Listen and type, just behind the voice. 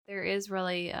there is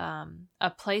really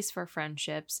a place for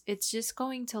friendships, it's just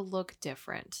going to look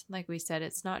different. Like we said,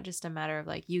 it's not just a matter of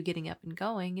like you getting up and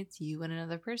going. It's you and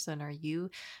another person, or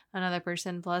you, another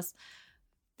person, plus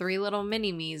 3 little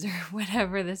mini-me's, or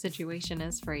whatever the situation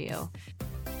is for you.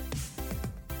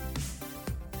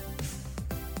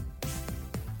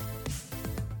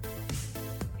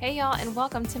 Hey y'all, and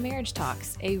welcome to Marriage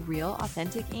Talks, a real,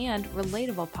 authentic, and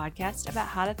relatable podcast about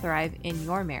how to thrive in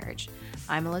your marriage.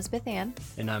 I'm Elizabeth Ann.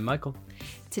 And I'm Michael.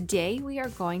 Today we are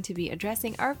going to be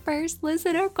addressing our first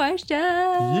listener question.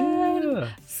 Yeah.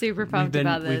 Super pumped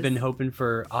about this. We've been hoping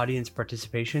for audience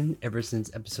participation ever since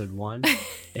episode 1,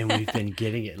 and we've been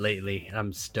getting it lately, and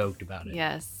I'm stoked about it.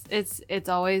 Yes, it's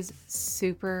always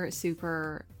super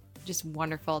just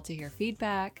wonderful to hear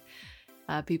feedback,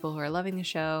 people who are loving the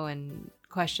show, and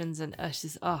questions, and it's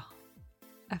just, I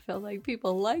feel like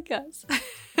people like us.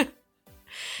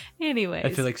 Anyways. I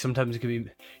feel like sometimes it could be,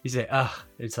 you say,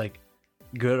 it's like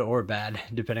good or bad,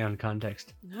 depending on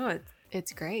context. No,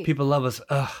 it's great. People love us,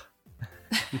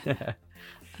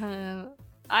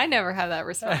 I never have that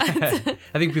response.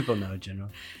 I think people know in general.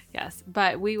 Yes,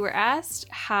 but we were asked,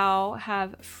 how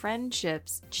have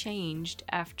friendships changed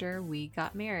after we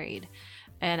got married?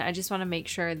 And I just want to make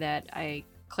sure that I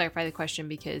clarify the question,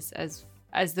 because as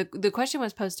the question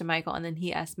was posed to Michael, and then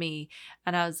he asked me,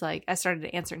 and I was like, I started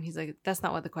to answer, and he's like, that's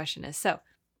not what the question is. So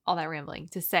all that rambling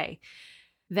to say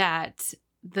that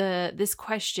this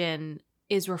question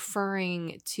is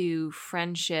referring to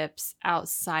friendships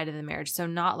outside of the marriage. So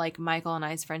not like Michael and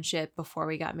I's friendship before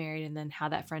we got married and then how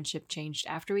that friendship changed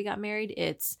after we got married.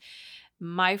 It's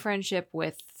my friendship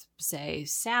with, say,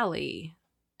 Sally,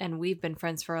 and we've been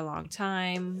friends for a long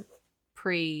time,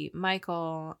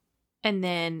 pre-Michael. And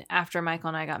then after Michael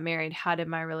and I got married, how did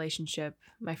my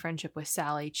friendship with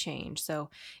Sally change? So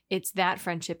it's that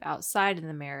friendship outside of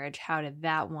the marriage. How did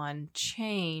that one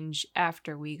change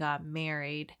after we got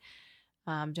married?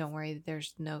 Don't worry,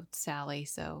 there's no Sally,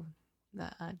 so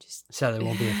just Sally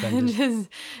won't be offended.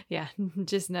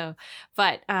 just know.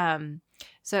 But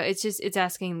so it's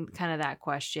asking kind of that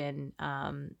question.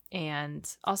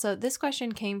 And also this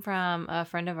question came from a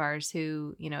friend of ours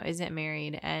who, isn't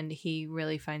married, and he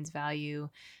really finds value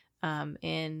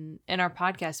in our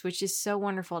podcast, which is so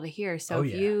wonderful to hear. So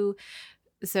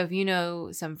if you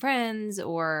know some friends,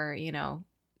 or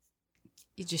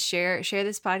you just share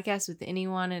this podcast with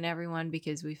anyone and everyone,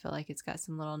 because we feel like it's got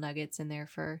some little nuggets in there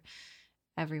for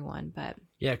everyone. But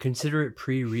yeah, consider it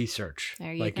pre-research.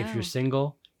 There you go. If you're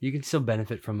single, you can still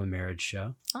benefit from a marriage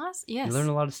show. Awesome. Yes. You learn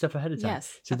a lot of stuff ahead of time.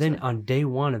 Yes. So absolutely. then on day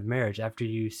 1 of marriage, after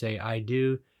you say I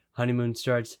do, honeymoon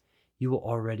starts, you will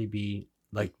already be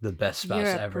like the best spouse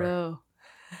You're a ever. Pro.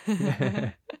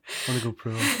 Want to go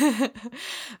pro?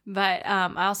 But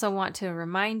I also want to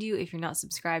remind you, if you're not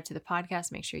subscribed to the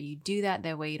podcast, make sure you do that.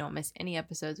 That way you don't miss any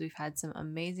episodes. We've had some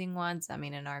amazing ones. I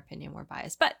mean, in our opinion, we're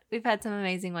biased, but we've had some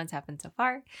amazing ones happen so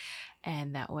far.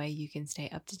 And that way you can stay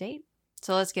up to date.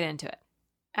 So let's get into it.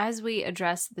 As we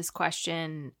address this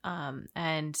question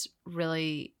and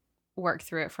really work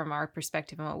through it from our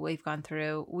perspective and what we've gone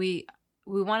through, we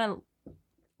want to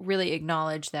really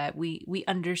acknowledge that we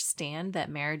understand that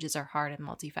marriages are hard and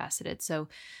multifaceted. So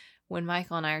when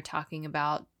Michael and I are talking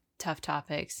about tough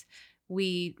topics,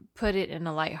 we put it in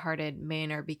a lighthearted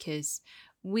manner, because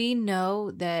we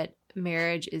know that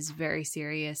marriage is very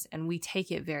serious, and we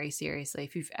take it very seriously.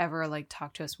 If you've ever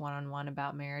talked to us one-on-one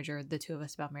about marriage, or the two of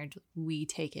us about marriage, we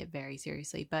take it very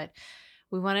seriously. But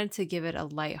we wanted to give it a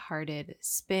lighthearted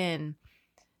spin,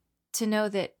 to know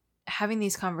that having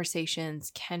these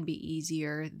conversations can be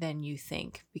easier than you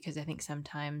think. Because I think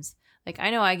sometimes, I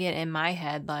know I get in my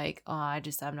head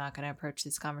I'm not going to approach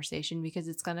this conversation because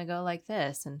it's going to go like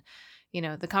this. And,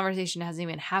 the conversation hasn't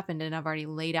even happened, and I've already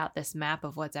laid out this map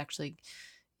of what's actually,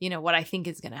 what I think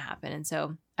is going to happen. And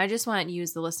so I just want you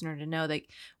as the listener to know that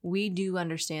we do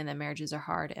understand that marriages are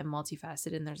hard and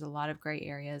multifaceted, and there's a lot of gray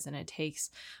areas, and it takes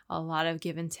a lot of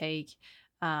give and take.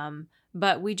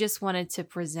 But we just wanted to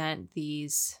present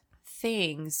these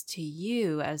things to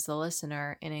you as the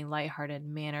listener in a lighthearted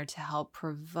manner, to help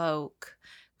provoke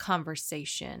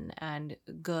conversation and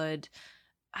good,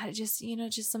 just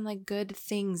some good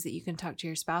things that you can talk to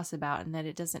your spouse about, and that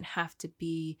it doesn't have to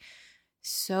be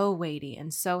so weighty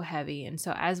and so heavy. And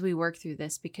so as we work through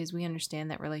this, because we understand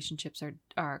that relationships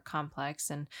are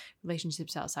complex, and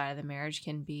relationships outside of the marriage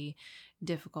can be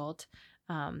difficult,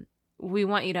 we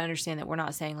want you to understand that we're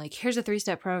not saying here's a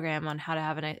 3-step program on how to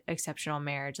have an exceptional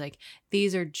marriage.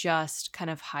 These are just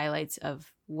kind of highlights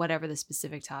of whatever the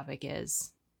specific topic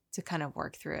is, to kind of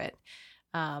work through it.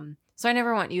 So I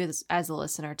never want you as a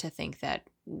listener to think that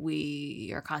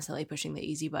we are constantly pushing the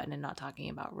easy button and not talking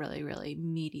about really, really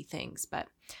meaty things. But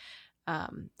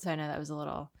so I know that was a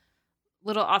little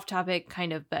off topic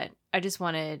kind of, but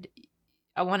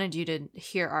I wanted you to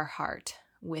hear our heart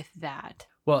with that.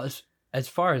 Well, as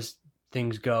far as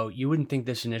things go, you wouldn't think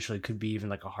this initially could be even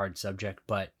like a hard subject,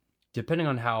 but depending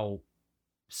on how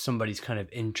somebody's kind of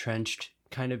entrenched,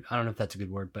 I don't know if that's a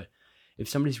good word, but if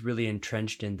somebody's really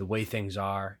entrenched in the way things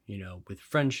are, with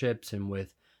friendships and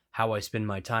with how I spend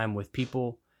my time with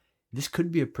people, this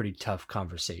could be a pretty tough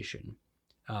conversation.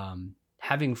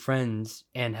 Having friends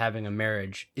and having a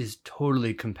marriage is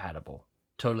totally compatible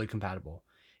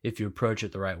if you approach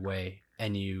it the right way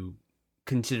and you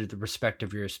consider the respect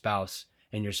of your spouse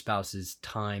and your spouse's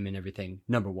time and everything,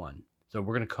 number one. So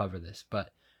we're going to cover this. But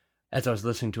as I was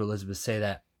listening to Elizabeth say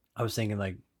that, I was thinking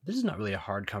like, this is not really a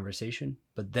hard conversation,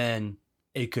 but then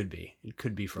it could be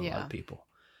for a lot of people.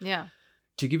 Yeah.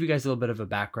 To give you guys a little bit of a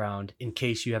background, in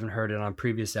case you haven't heard it on a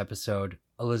previous episode,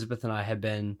 Elizabeth and I have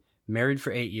been married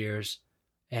for 8 years,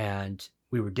 and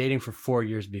we were dating for 4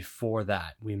 years before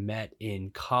that. We met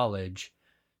in college.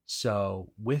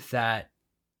 So with that,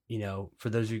 for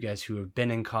those of you guys who have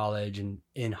been in college and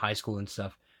in high school and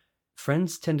stuff,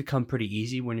 friends tend to come pretty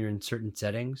easy when you're in certain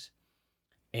settings.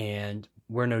 And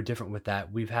we're no different with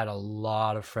that. We've had a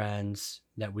lot of friends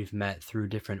that we've met through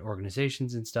different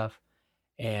organizations and stuff.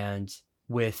 And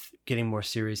with getting more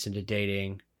serious into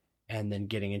dating and then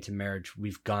getting into marriage,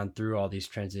 we've gone through all these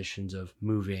transitions of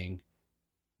moving,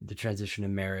 the transition to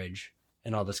marriage,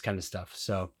 and all this kind of stuff.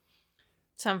 So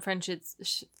Some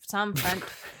friendships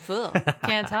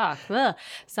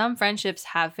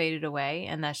have faded away,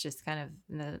 and that's just kind of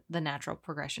the natural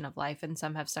progression of life, and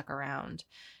some have stuck around.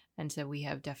 And so we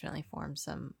have definitely formed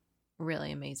some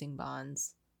really amazing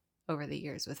bonds over the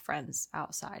years with friends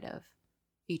outside of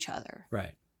each other.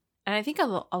 Right. And I think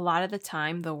a lot of the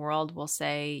time the world will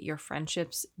say your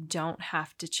friendships don't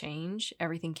have to change.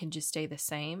 Everything can just stay the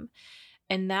same.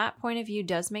 And that point of view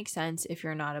does make sense if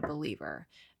you're not a believer.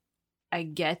 I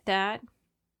get that.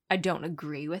 I don't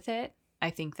agree with it. I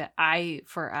think that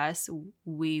for us,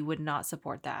 we would not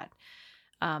support that.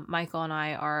 Michael and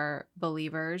I are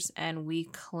believers, and we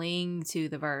cling to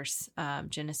the verse,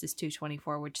 Genesis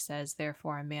 2:24, which says,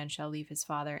 "Therefore a man shall leave his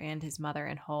father and his mother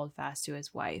and hold fast to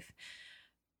his wife,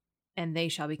 and they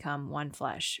shall become one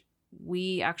flesh."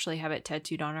 We actually have it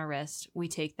tattooed on our wrist. We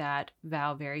take that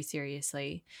vow very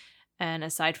seriously. And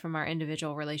aside from our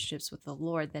individual relationships with the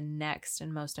Lord, the next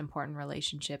and most important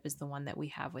relationship is the one that we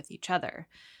have with each other.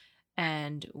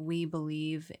 And we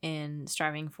believe in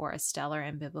striving for a stellar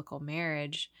and biblical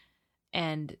marriage.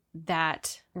 And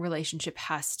that relationship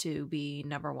has to be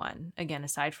number one. Again,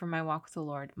 aside from my walk with the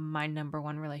Lord, my number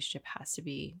one relationship has to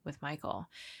be with Michael.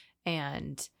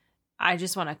 And I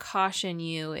just want to caution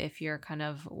you if you're kind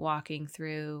of walking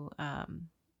through,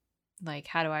 like,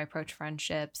 how do I approach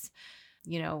friendships?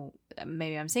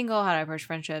 Maybe I'm single. How do I approach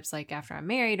friendships like after I'm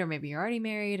married? Or maybe you're already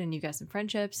married and you've got some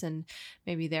friendships and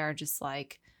maybe they're just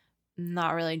like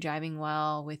not really jiving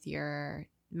well with your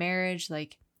marriage.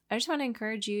 Like, I just want to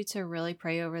encourage you to really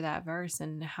pray over that verse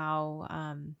and how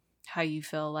you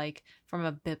feel like from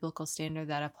a biblical standard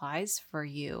that applies for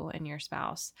you and your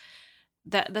spouse.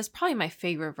 That's probably my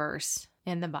favorite verse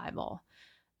in the Bible.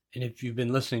 And if you've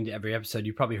been listening to every episode,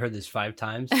 you probably heard this 5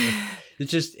 times.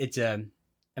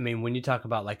 When you talk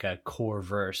about like a core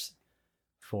verse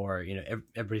for,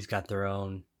 everybody's got their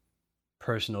own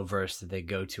personal verse that they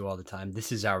go to all the time.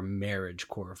 This is our marriage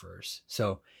core verse.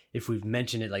 So if we've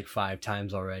mentioned it like 5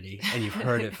 times already and you've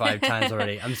heard it 5 times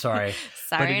already, I'm sorry.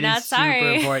 Sorry, but not sorry.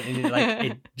 Super important.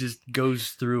 And it just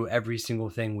goes through every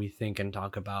single thing we think and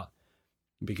talk about,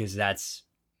 because that's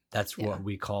what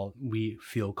we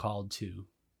feel called to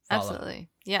follow. Absolutely.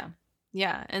 Yeah.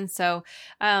 Yeah. And so,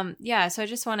 so I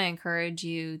just want to encourage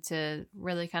you to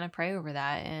really kind of pray over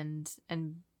that and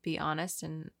be honest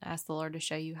and ask the Lord to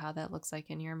show you how that looks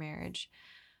like in your marriage.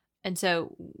 And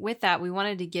so with that, we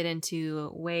wanted to get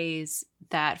into ways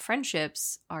that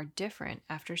friendships are different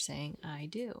after saying I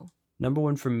do. Number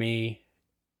one for me,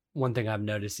 one thing I've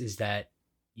noticed is that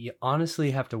you honestly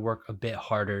have to work a bit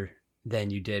harder than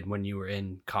you did when you were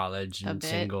in college and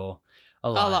single. A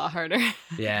lot harder.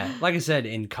 Yeah. Like I said,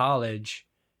 in college,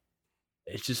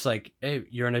 it's just like, hey,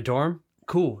 you're in a dorm?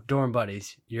 Cool, dorm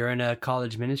buddies. You're in a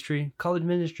college ministry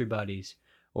buddies.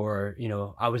 Or,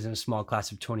 I was in a small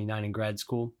class of 29 in grad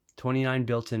school, 29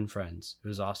 built-in friends. It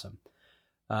was awesome.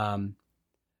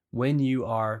 When you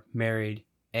are married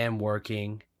and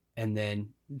working, and then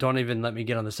don't even let me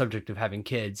get on the subject of having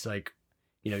kids, like,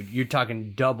 you're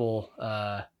talking double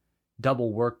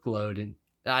workload. And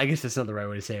I guess that's not the right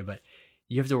way to say it, but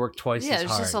you have to work twice Yeah, as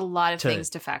there's hard just a lot of to- things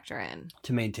to factor in.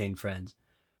 to maintain friends.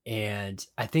 And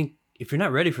I think if you're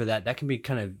not ready for that, that can be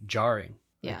kind of jarring.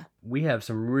 Like, Yeah. we have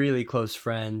some really close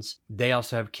friends. They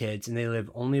also have kids, and they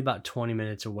live only about 20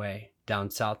 minutes away,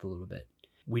 down south a little bit.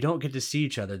 We don't get to see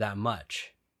each other that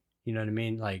much. You know what I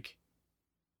mean? Like,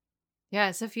 Yeah,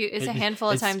 it's a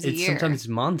handful of times a year. Sometimes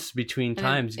months between And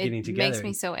times getting together. It makes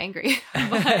me so angry.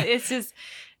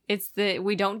 But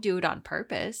we don't do it on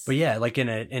purpose. But yeah, like in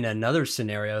another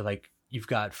scenario, like you've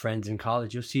got friends in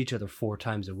college, you'll see each other 4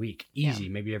 times a week, easy,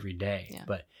 maybe every day. Yeah.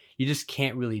 But you just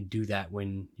can't really do that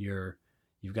when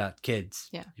you've got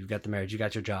kids, you've got the marriage, you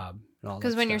got your job, and all that.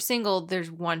 Because when you're stuff. single, there's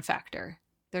one factor.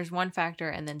 There's one factor,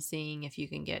 and then seeing if you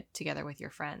can get together with your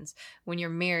friends. When you're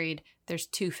married, there's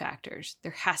 2 factors.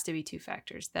 There has to be 2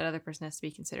 factors. That other person has to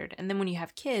be considered. And then when you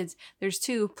have kids, there's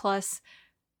 2 plus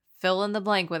fill in the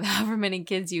blank with however many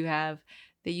kids you have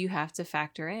that you have to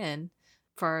factor in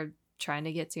for trying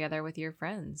to get together with your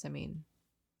friends. I mean,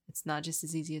 it's not just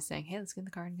as easy as saying, hey, let's get in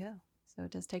the car and go. So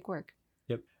it does take work.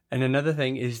 Yep. And another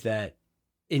thing is that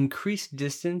increased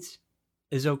distance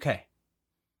is okay.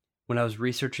 When I was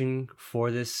researching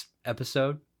for this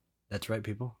episode, that's right,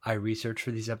 people, I research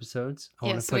for these episodes. I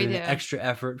want to put in extra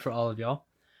effort for all of y'all.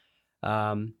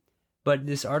 But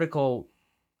this article,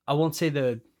 I won't say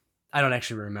I don't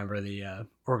actually remember the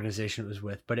organization it was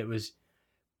with, but it was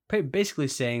basically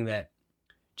saying that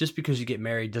just because you get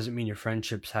married doesn't mean your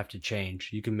friendships have to change.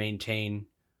 You can maintain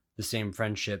the same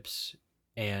friendships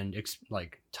and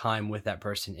like time with that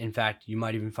person. In fact, you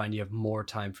might even find you have more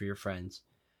time for your friends.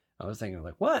 I was thinking,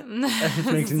 like, what? That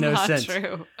just makes no sense.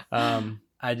 True.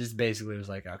 I just basically was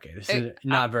like, okay, this is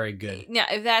not very good.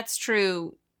 Yeah, if that's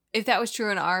true, if that was true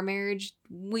in our marriage,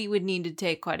 we would need to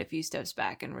take quite a few steps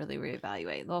back and really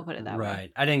reevaluate. We'll put it that way.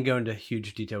 Right. I didn't go into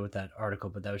huge detail with that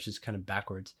article, but that was just kind of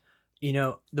backwards. You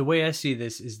know, the way I see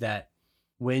this is that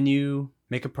when you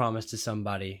make a promise to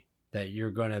somebody that you're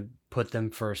going to put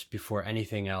them first before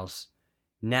anything else,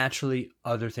 naturally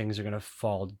other things are going to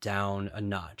fall down a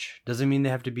notch. Doesn't mean they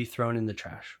have to be thrown in the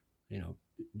trash. You know,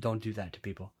 don't do that to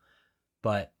people.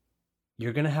 But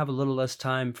you're going to have a little less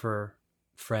time for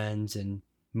friends and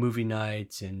movie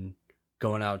nights and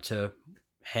going out to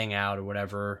hang out or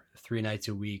whatever 3 nights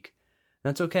a week.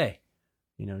 That's okay.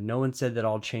 You know, no one said that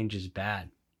all change is bad.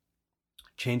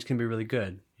 Change can be really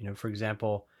good. You know, for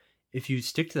example, if you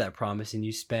stick to that promise and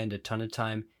you spend a ton of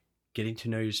time getting to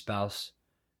know your spouse,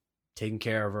 taking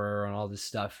care of her and all this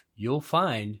stuff, you'll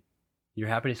find your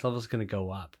happiness level is going to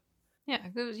go up. Yeah,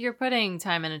 you're putting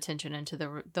time and attention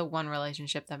into the one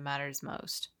relationship that matters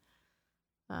most.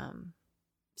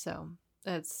 So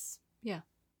it's a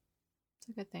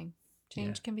good thing.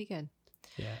 Change can be good.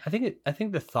 Yeah, I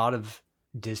think the thought of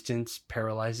distance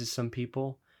paralyzes some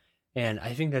people, and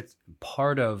I think that's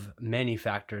part of many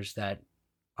factors that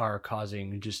are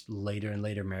causing just later and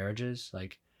later marriages.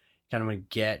 Like, kind of want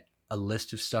to get a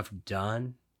list of stuff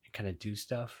done and kind of do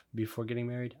stuff before getting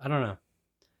married. I don't know.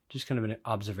 Just kind of an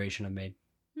observation I made.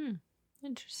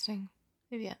 Interesting.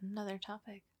 Maybe another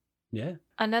topic. Yeah.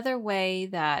 Another way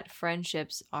that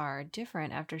friendships are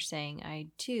different after saying I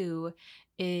do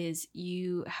is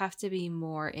you have to be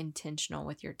more intentional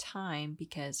with your time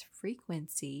because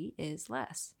frequency is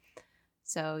less.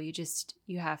 So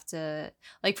you have to,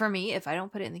 like for me, if I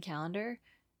don't put it in the calendar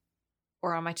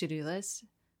or on my to-do list,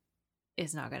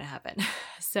 it's not going to happen.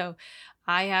 So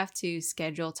I have to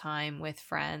schedule time with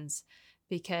friends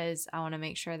because I want to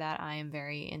make sure that I am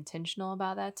very intentional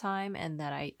about that time and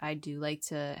that I do like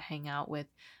to hang out with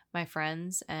my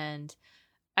friends. And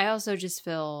I also just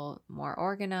feel more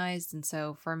organized. And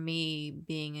so for me,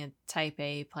 being a type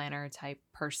A planner type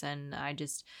person,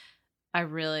 I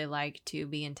really like to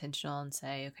be intentional and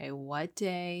say, okay, what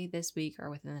day this week or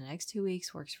within the next 2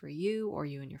 weeks works for you or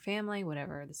you and your family,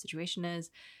 whatever the situation is.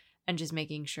 And just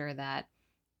making sure that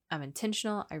I'm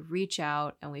intentional, I reach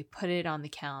out, and we put it on the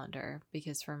calendar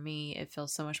because for me, it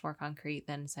feels so much more concrete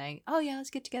than saying, oh yeah, let's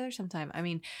get together sometime. I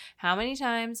mean, how many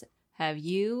times have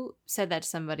you said that to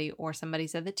somebody or somebody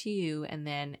said that to you and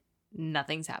then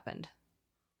nothing's happened?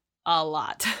 A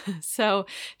lot. So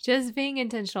just being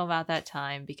intentional about that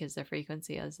time because the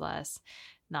frequency is less.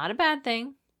 Not a bad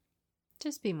thing.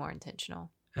 Just be more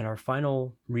intentional. And our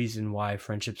final reason why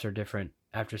friendships are different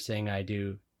after saying I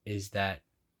do is that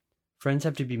friends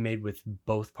have to be made with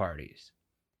both parties.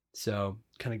 So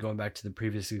kind of going back to the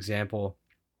previous example,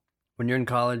 when you're in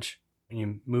college and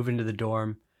you move into the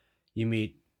dorm, you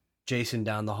meet Jason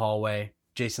down the hallway.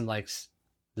 Jason likes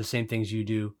the same things you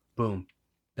do. Boom,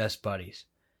 best buddies.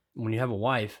 When you have a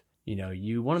wife, you know,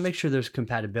 you want to make sure there's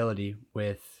compatibility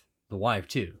with the wife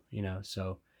too, you know.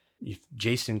 So if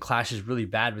Jason clashes really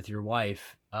bad with your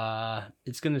wife,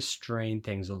 it's going to strain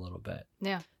things a little bit.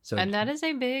 Yeah. So, And that is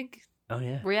a big oh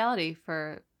yeah, reality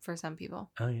for some people.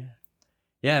 oh yeah,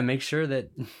 yeah. Make sure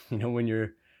that when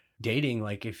you're dating,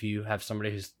 like if you have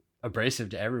somebody who's abrasive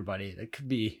to everybody, that could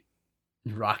be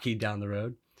rocky down the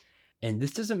road. And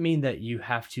this doesn't mean that you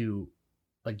have to,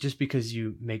 like, just because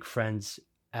you make friends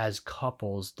as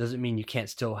couples doesn't mean you can't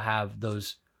still have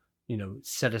those,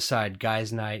 set aside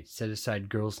guys' night, set aside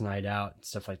girls' night out,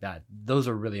 stuff like that. Those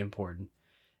are really important.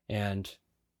 And,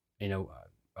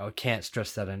 I can't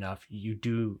stress that enough.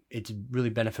 It's really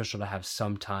beneficial to have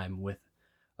some time with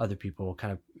other people,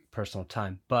 kind of personal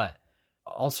time. But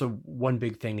also, one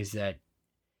big thing is that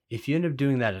if you end up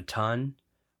doing that a ton,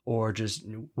 or just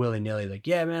willy-nilly, like,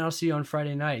 yeah, man, I'll see you on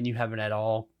Friday night, and you haven't at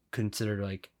all considered,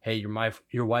 like, hey,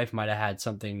 your wife might have had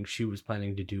something she was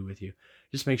planning to do with you,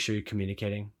 just make sure you're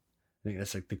communicating. I think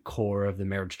that's like the core of the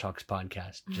Marriage Talks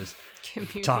podcast. Just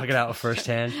talk it out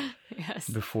firsthand. Yes.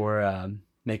 Before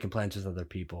making plans with other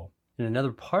people. And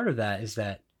another part of that is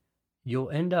that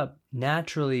you'll end up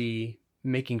naturally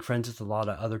making friends with a lot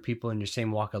of other people in your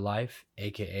same walk of life,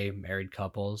 aka married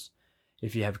couples.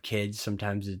 If you have kids,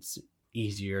 sometimes it's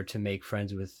easier to make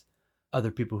friends with other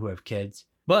people who have kids.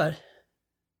 But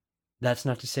that's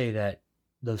not to say that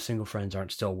those single friends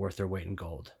aren't still worth their weight in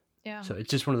gold. Yeah. So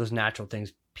it's just one of those natural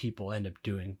things people end up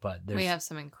doing. But we have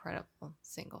some incredible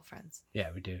single friends. Yeah,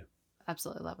 we do.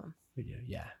 Absolutely love them. We do,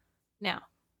 yeah. Now,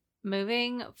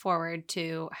 moving forward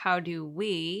to how do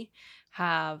we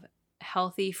have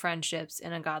healthy friendships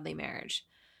in a godly marriage?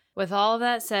 With all of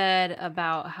that said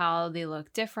about how they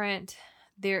look different,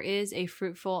 there is a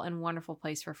fruitful and wonderful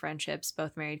place for friendships,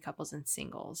 both married couples and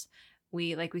singles.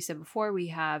 Like we said before, we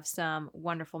have some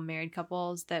wonderful married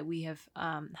couples that we have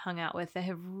hung out with that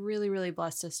have really, really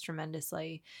blessed us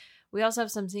tremendously. We also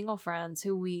have some single friends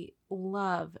who we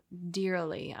love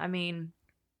dearly. I mean,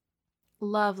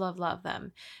 love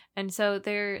them. And so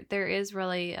there is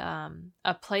really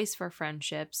a place for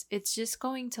friendships. It's just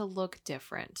going to look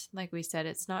different. Like we said,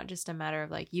 it's not just a matter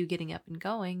of like you getting up and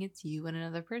going. It's you and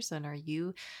another person, or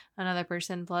you, another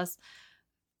person, plus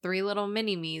 3 little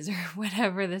mini-me's, or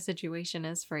whatever the situation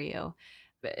is for you.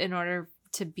 But in order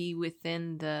to be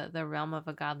within the realm of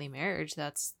a godly marriage,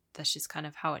 that's just kind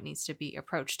of how it needs to be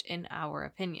approached, in our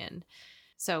opinion.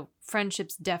 So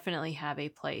friendships definitely have a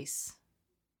place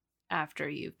after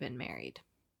you've been married.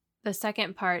 The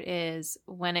second part is,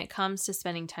 when it comes to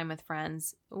spending time with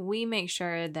friends, we make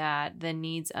sure that the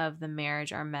needs of the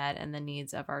marriage are met and the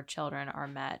needs of our children are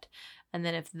met. And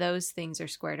then if those things are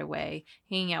squared away,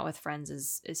 hanging out with friends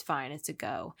is fine. It's a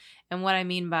go. And what I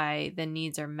mean by the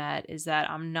needs are met is that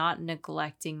I'm not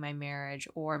neglecting my marriage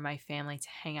or my family to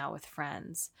hang out with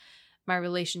friends. My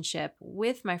relationship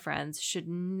with my friends should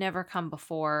never come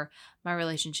before my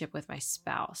relationship with my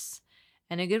spouse.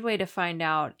 And a good way to find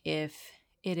out if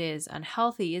it is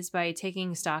unhealthy is by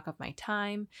taking stock of my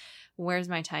time. Where's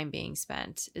my time being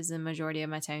spent? Is the majority of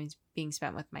my time being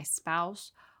spent with my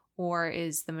spouse, or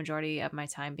is the majority of my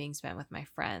time being spent with my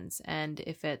friends? And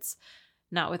if it's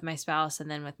not with my spouse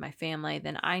and then with my family,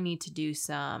 then I need to do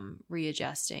some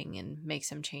readjusting and make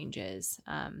some changes.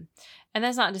 And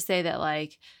that's not to say that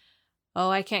like,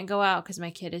 oh, I can't go out because my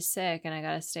kid is sick and I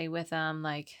got to stay with them.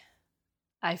 Like,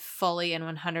 I fully and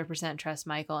 100% trust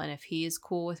Michael. And if he is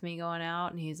cool with me going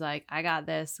out and he's like, I got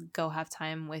this, go have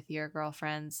time with your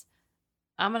girlfriends,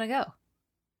 I'm going to go.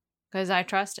 Because I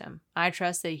trust him. I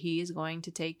trust that he is going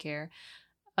to take care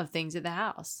of things at the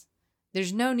house.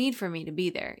 There's no need for me to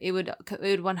be there. It would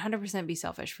 100% be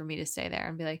selfish for me to stay there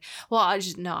and be like, well, I'll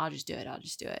just do it.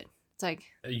 It's like,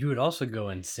 you would also go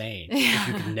insane if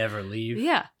you could never leave.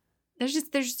 Yeah. There's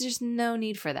just no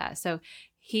need for that. So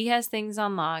he has things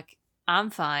on lock.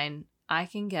 I'm fine. I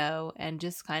can go and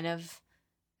just kind of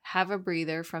have a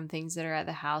breather from things that are at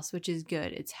the house, which is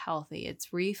good. It's healthy.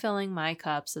 It's refilling my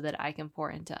cup so that I can pour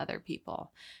into other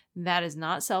people. That is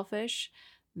not selfish.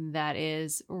 That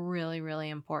is really, really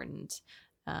important.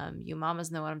 You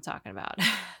mamas know what I'm talking about.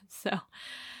 So,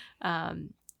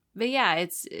 but yeah,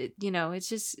 it's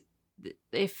just,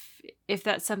 if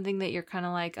that's something that you're kind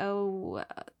of like, oh,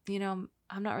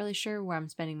 I'm not really sure where I'm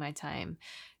spending my time.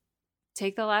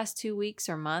 Take the last 2 weeks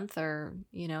or month, or,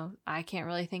 I can't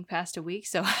really think past a week.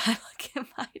 So I look at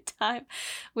my time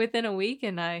within a week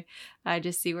and I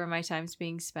just see where my time's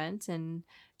being spent and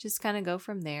just kind of go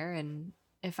from there. And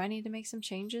if I need to make some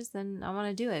changes, then I want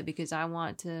to do it because I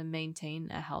want to maintain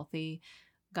a healthy,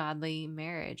 godly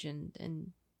marriage.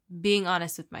 And being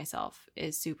honest with myself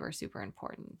is super, super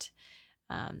important.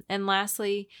 And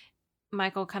lastly,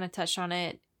 Michael kind of touched on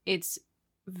it. It's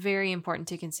very important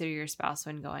to consider your spouse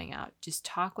when going out. Just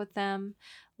talk with them.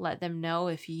 Let them know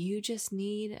if you just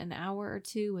need an hour or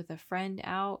two with a friend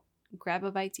out, grab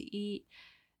a bite to eat.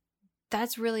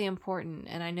 That's really important.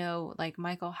 And I know like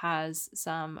Michael has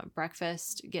some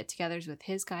breakfast get-togethers with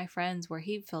his guy friends where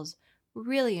he feels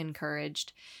really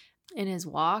encouraged in his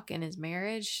walk, in his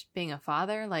marriage, being a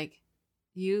father. Like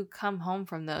you come home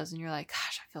from those and you're like,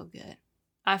 gosh, I feel good.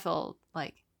 I feel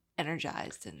like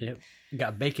energized. And yep.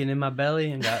 Got bacon in my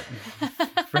belly and got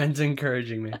friends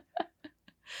encouraging me.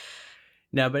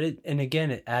 No, but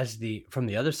from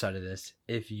the other side of this,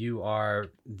 if you are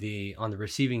on the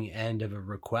receiving end of a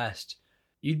request,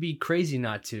 you'd be crazy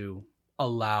not to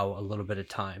allow a little bit of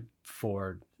time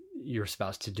for your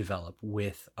spouse to develop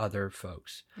with other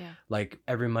folks. Yeah. Like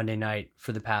every Monday night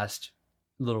for the past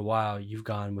little while, you've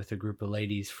gone with a group of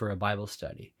ladies for a Bible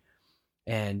study.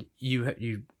 And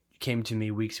you came to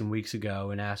me weeks and weeks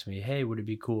ago and asked me, hey, would it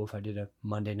be cool if I did a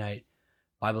Monday night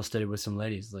Bible study with some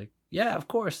ladies? Like, yeah, of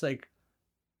course. Like,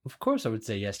 of course I would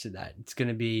say yes to that. It's going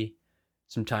to be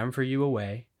some time for you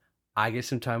away. I get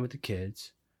some time with the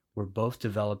kids. We're both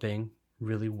developing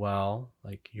really well.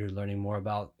 Like you're learning more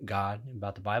about God,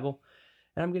 about the Bible.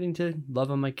 And I'm getting to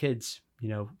love on my kids,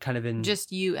 kind of in...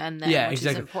 Just you and them, yeah, which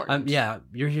exactly. is important. Yeah,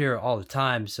 you're here all the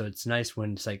time. So it's nice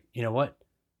when it's like, you know what?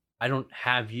 I don't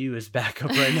have you as backup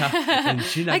right now. And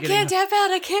she's not I can't tap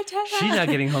out. She's not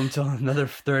getting home till another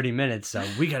 30 minutes. So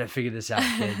we got to figure this out,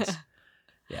 kids.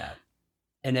 Yeah.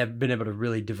 And have been able to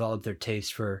really develop their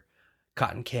taste for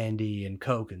cotton candy and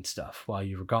Coke and stuff while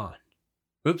you were gone.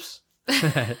 Oops.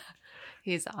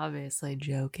 He's obviously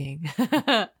joking.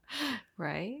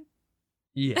 Right?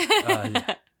 Yeah.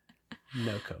 Yeah.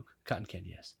 No Coke. Cotton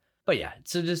candy, yes. But yeah,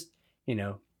 so just,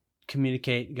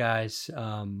 communicate, guys.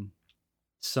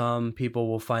 Some people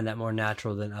will find that more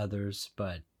natural than others,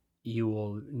 but you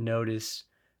will notice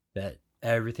that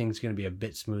everything's going to be a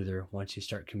bit smoother once you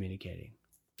start communicating.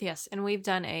 Yes, and we've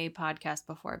done a podcast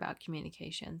before about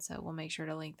communication, so we'll make sure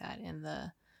to link that in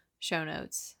the show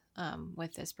notes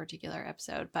with this particular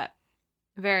episode. But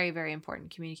very, very important.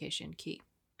 Communication key.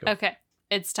 Go. Okay,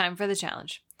 it's time for the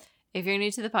challenge. If you're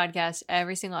new to the podcast,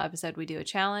 every single episode we do a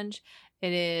challenge.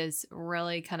 It is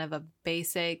really kind of a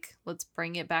basic, let's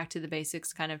bring it back to the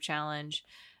basics kind of challenge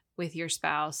with your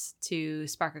spouse to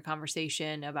spark a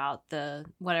conversation about the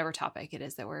whatever topic it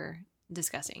is that we're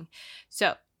discussing.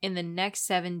 So in the next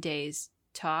 7 days,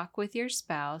 talk with your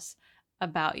spouse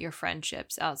about your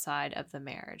friendships outside of the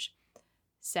marriage.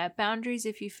 Set boundaries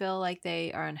if you feel like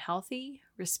they are unhealthy,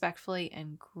 respectfully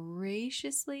and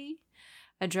graciously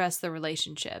address the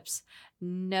relationships.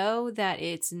 Know that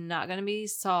it's not going to be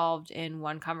solved in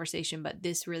one conversation, but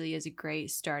this really is a great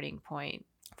starting point.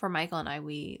 For Michael and I,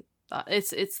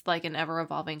 it's like an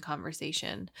ever-evolving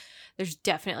conversation. There's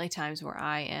definitely times where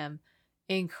I am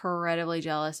incredibly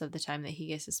jealous of the time that he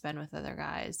gets to spend with other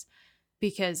guys,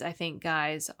 because I think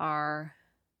guys are,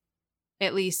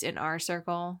 at least in our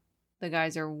circle, the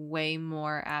guys are way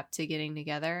more apt to getting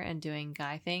together and doing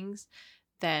guy things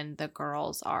than the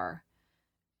girls are,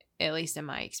 at least in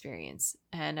my experience.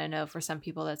 And I know for some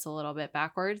people that's a little bit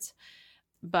backwards,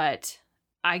 but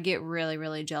I get really,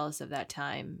 really jealous of that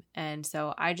time. And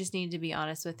so I just need to be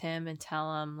honest with him and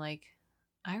tell him, like,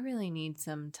 I really need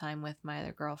some time with my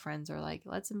other girlfriends, or like,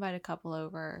 let's invite a couple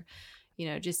over,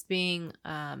 just being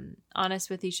honest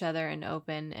with each other and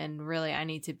open. And really, I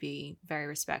need to be very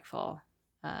respectful.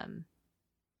 I'm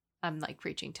like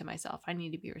preaching to myself. I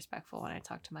need to be respectful when I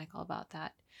talk to Michael about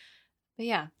that. But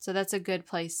yeah, so that's a good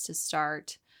place to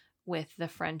start with the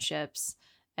friendships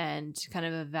and kind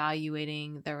of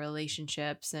evaluating the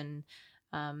relationships. And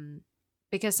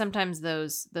because sometimes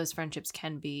those friendships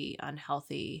can be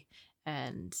unhealthy,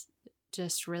 and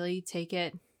just really take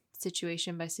it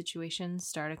situation by situation,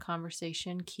 start a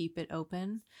conversation, keep it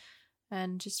open,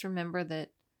 and just remember that,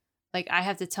 like, I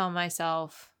have to tell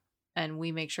myself, and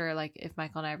we make sure, like, if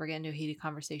Michael and I ever get into a heated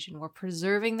conversation, we're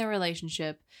preserving the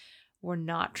relationship. We're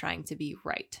not trying to be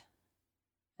right.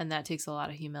 And that takes a lot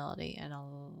of humility. And a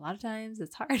lot of times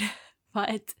it's hard.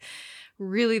 But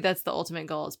really, that's the ultimate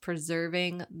goal, is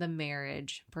preserving the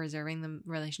marriage, preserving the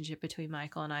relationship between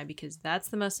Michael and I, because that's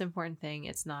the most important thing.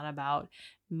 It's not about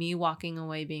me walking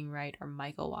away being right or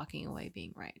Michael walking away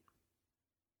being right.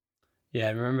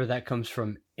 Yeah, remember that comes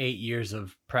from 8 years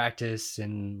of practice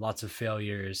and lots of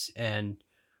failures. And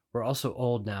we're also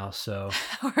old now, so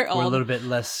we're a little bit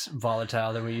less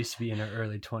volatile than we used to be in our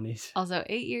early 20s. Also,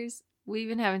 8 years, we've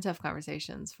been having tough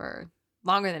conversations for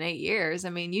longer than 8 years.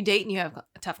 I mean, you date and you have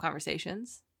tough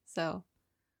conversations. So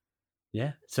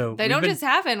yeah, so they don't just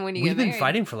happen when you get married. We've been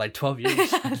fighting for like 12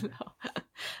 years. No.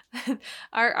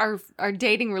 our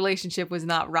dating relationship was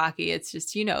not rocky. It's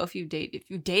just, if you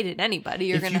dated anybody,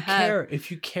 you're gonna have.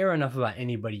 If you care enough about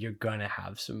anybody, you're gonna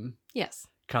have some Yes.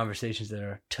 conversations that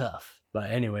are tough.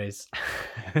 But anyways,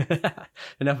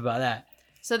 enough about that.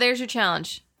 So there's your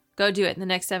challenge. Go do it in the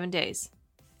next 7 days.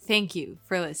 Thank you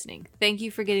for listening. Thank you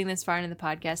for getting this far into the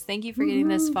podcast. Thank you for getting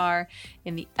this far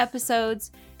in the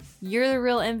episodes. You're the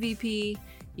real MVP.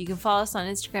 You can follow us on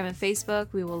Instagram and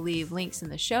Facebook. We will leave links in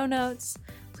the show notes.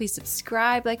 Please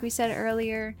subscribe, like we said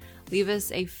earlier. Leave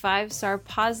us a 5-star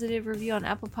positive review on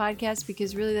Apple Podcasts,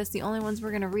 because really that's the only ones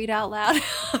we're going to read out loud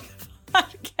on the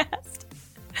podcast.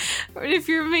 Or if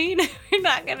you're mean, we're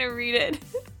not going to read it.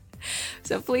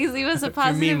 So please leave us a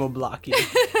positive... If you're mean, we'll block you.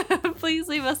 Please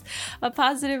leave us a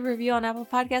positive review on Apple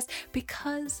Podcasts,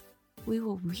 because we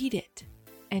will read it.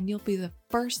 And you'll be the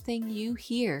first thing you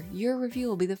hear. Your review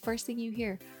will be the first thing you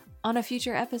hear on a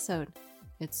future episode.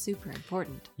 It's super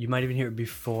important. You might even hear it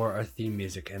before our theme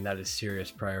music, and that is serious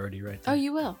priority right there. Oh,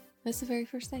 you will. That's the very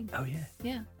first thing. Oh, yeah.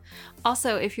 Yeah.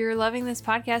 Also, if you're loving this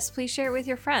podcast, please share it with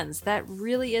your friends. That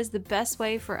really is the best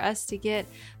way for us to get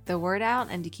the word out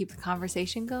and to keep the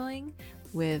conversation going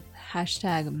with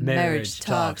hashtag Marriage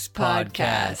Talks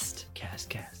Podcast.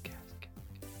 Cast.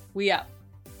 We out.